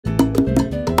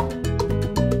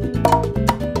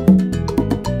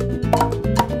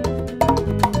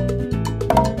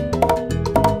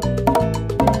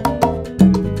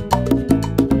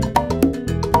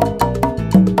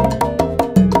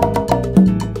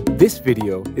This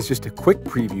video is just a quick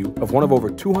preview of one of over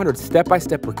 200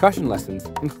 step-by-step percussion lessons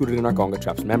included in our Conga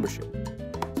Chops membership.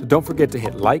 So don't forget to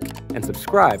hit like and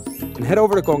subscribe, and head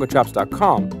over to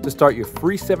congachops.com to start your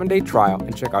free 7-day trial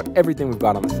and check out everything we've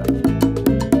got on the site.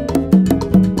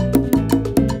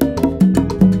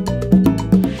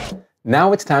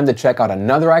 Now it's time to check out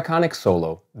another iconic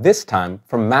solo, this time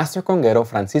from Master Conguero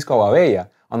Francisco Aguabella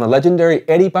on the legendary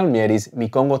Eddie Palmieri's Mi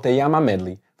Congo Te Llama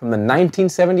medley from the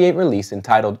 1978 release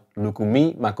entitled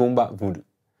Lucumi Macumba Voodoo.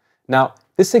 Now,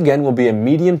 this again will be a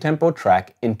medium tempo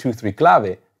track in 2/3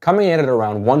 clave, coming in at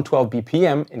around 112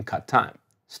 BPM in cut time,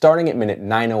 starting at minute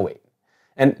 9:08.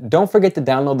 And don't forget to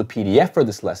download the PDF for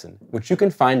this lesson, which you can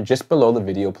find just below the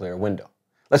video player window.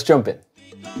 Let's jump in.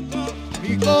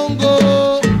 Mi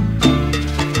Congo.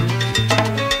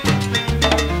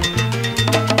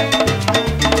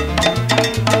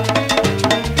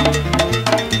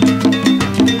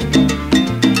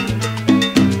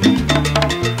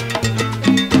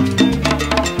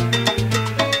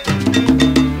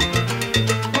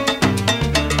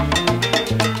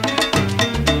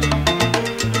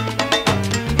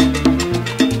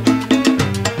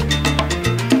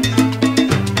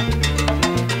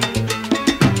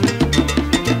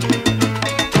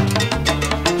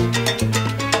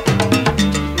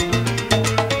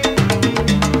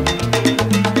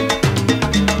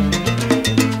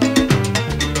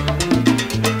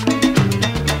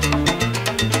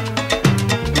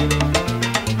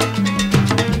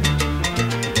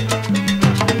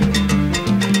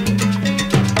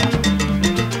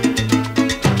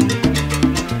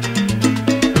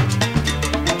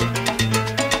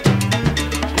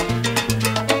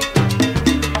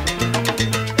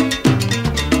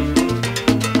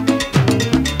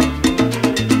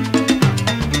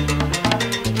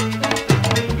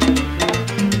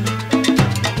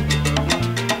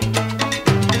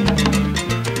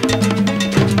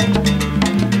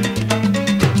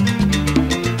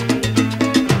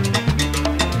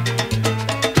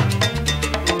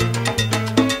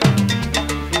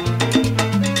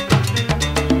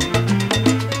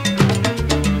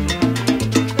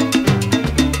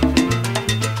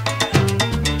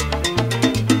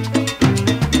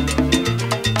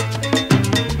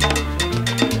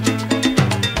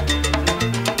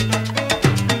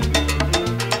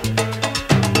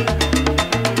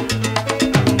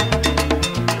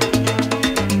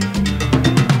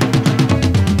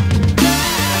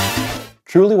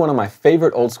 Truly one of my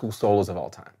favorite old school solos of all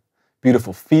time.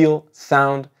 Beautiful feel,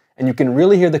 sound, and you can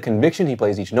really hear the conviction he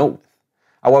plays each note with.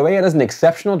 Aguabella does an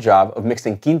exceptional job of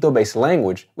mixing quinto-based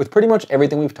language with pretty much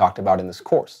everything we've talked about in this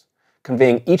course,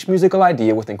 conveying each musical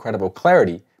idea with incredible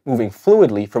clarity, moving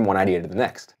fluidly from one idea to the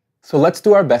next. So let's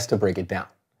do our best to break it down.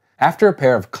 After a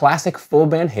pair of classic full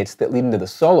band hits that lead into the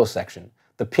solo section,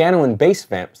 the piano and bass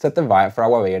vamp set the vibe for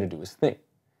Aguabella to do his thing.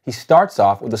 He starts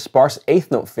off with a sparse eighth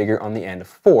note figure on the end of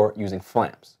 4 using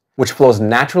flams, which flows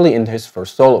naturally into his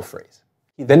first solo phrase.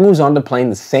 He then moves on to playing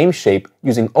the same shape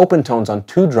using open tones on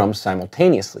 2 drums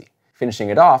simultaneously, finishing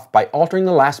it off by altering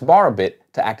the last bar a bit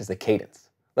to act as a cadence.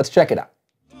 Let's check it out.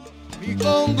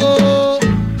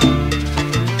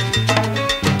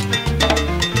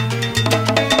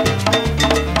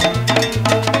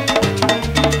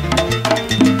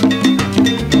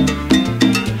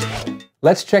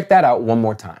 Let's check that out one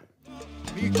more time.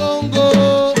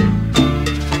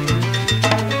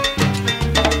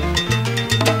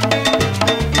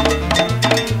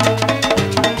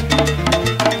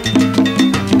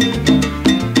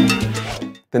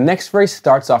 The next phrase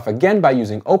starts off again by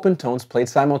using open tones played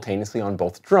simultaneously on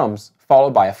both drums,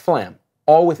 followed by a flam,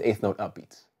 all with eighth note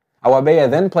upbeats. Aguabella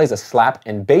then plays a slap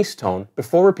and bass tone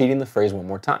before repeating the phrase one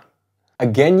more time.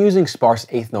 Again using sparse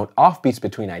eighth note offbeats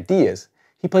between ideas,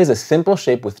 he plays a simple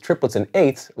shape with triplets and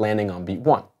eighths landing on beat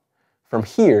 1. From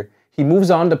here, he moves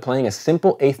on to playing a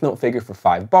simple eighth note figure for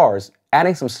 5 bars,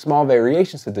 adding some small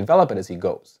variations to develop it as he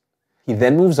goes. He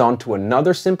then moves on to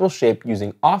another simple shape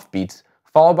using offbeats,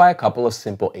 followed by a couple of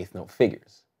simple eighth note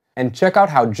figures. And check out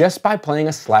how just by playing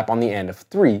a slap on the end of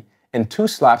 3 and 2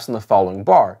 slaps in the following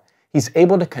bar, he's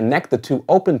able to connect the 2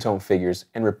 open tone figures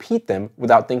and repeat them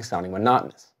without things sounding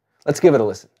monotonous. Let's give it a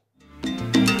listen.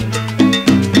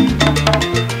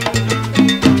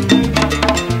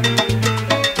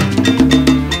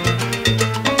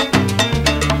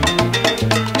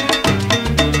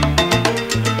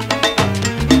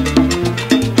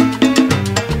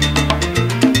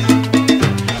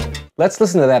 Let's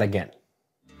listen to that again.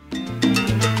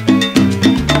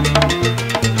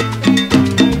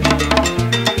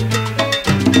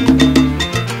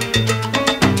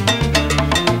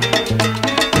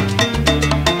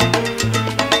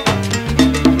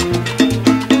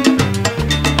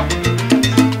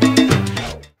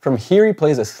 here he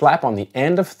plays a slap on the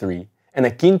and of 3 and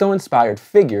a quinto-inspired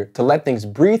figure to let things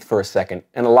breathe for a second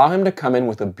and allow him to come in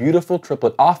with a beautiful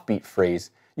triplet offbeat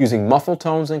phrase using muffled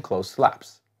tones and close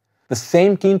slaps. The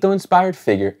same quinto-inspired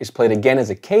figure is played again as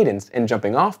a cadence and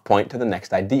jumping off point to the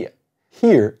next idea.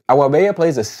 Here, Aguabella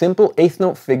plays a simple 8th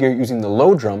note figure using the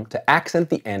low drum to accent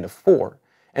the and of 4,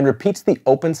 and repeats the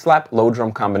open slap low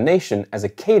drum combination as a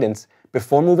cadence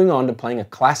before moving on to playing a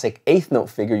classic 8th note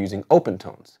figure using open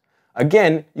tones,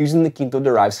 again using the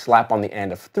quinto-derived slap on the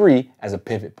and of 3 as a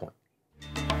pivot point.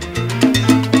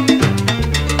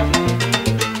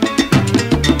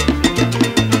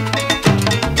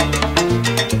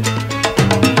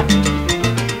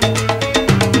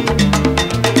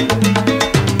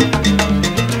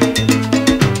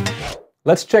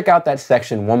 Let's check out that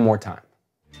section one more time.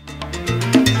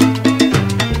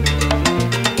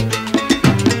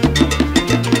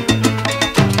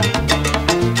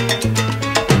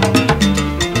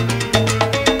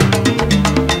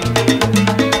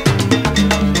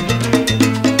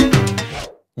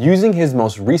 Using his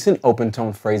most recent open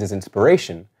tone phrase as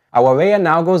inspiration, Aguabella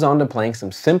now goes on to playing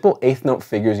some simple 8th note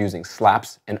figures using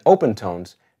slaps and open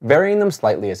tones, varying them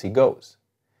slightly as he goes.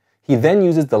 He then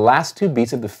uses the last 2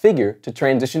 beats of the figure to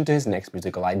transition to his next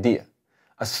musical idea,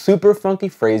 a super funky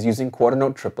phrase using quarter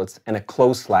note triplets and a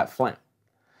closed slap flam.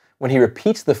 When he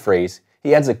repeats the phrase,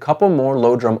 he adds a couple more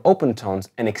low drum open tones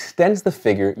and extends the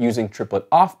figure using triplet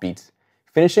offbeats,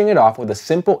 finishing it off with a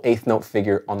simple 8th note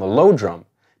figure on the low drum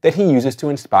that he uses to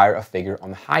inspire a figure on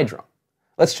the high drum.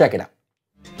 Let's check it out.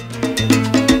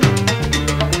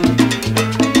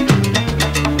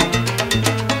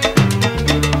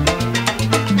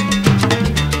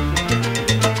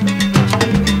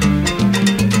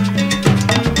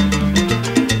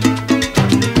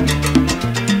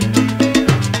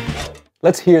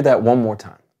 Let's hear that one more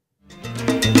time.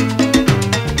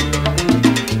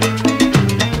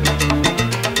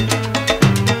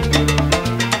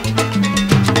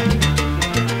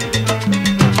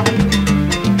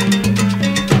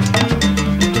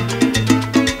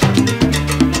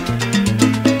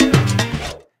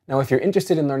 Now, if you're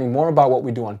interested in learning more about what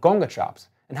we do on Conga Chops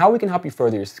and how we can help you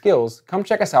further your skills, come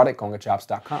check us out at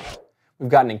congachops.com. We've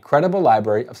got an incredible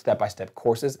library of step-by-step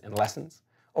courses and lessons,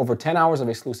 over 10 hours of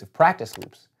exclusive practice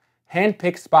loops,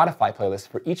 hand-picked Spotify playlists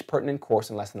for each pertinent course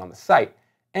and lesson on the site,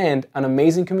 and an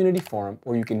amazing community forum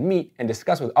where you can meet and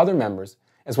discuss with other members,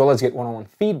 as well as get one-on-one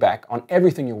feedback on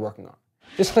everything you're working on.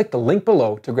 Just click the link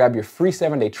below to grab your free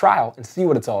 7-day trial and see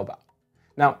what it's all about.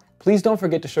 Now, please don't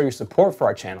forget to show your support for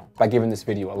our channel by giving this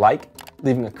video a like,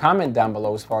 leaving a comment down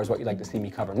below as far as what you'd like to see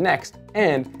me cover next,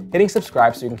 and hitting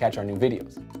subscribe so you can catch our new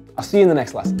videos. I'll see you in the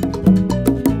next lesson.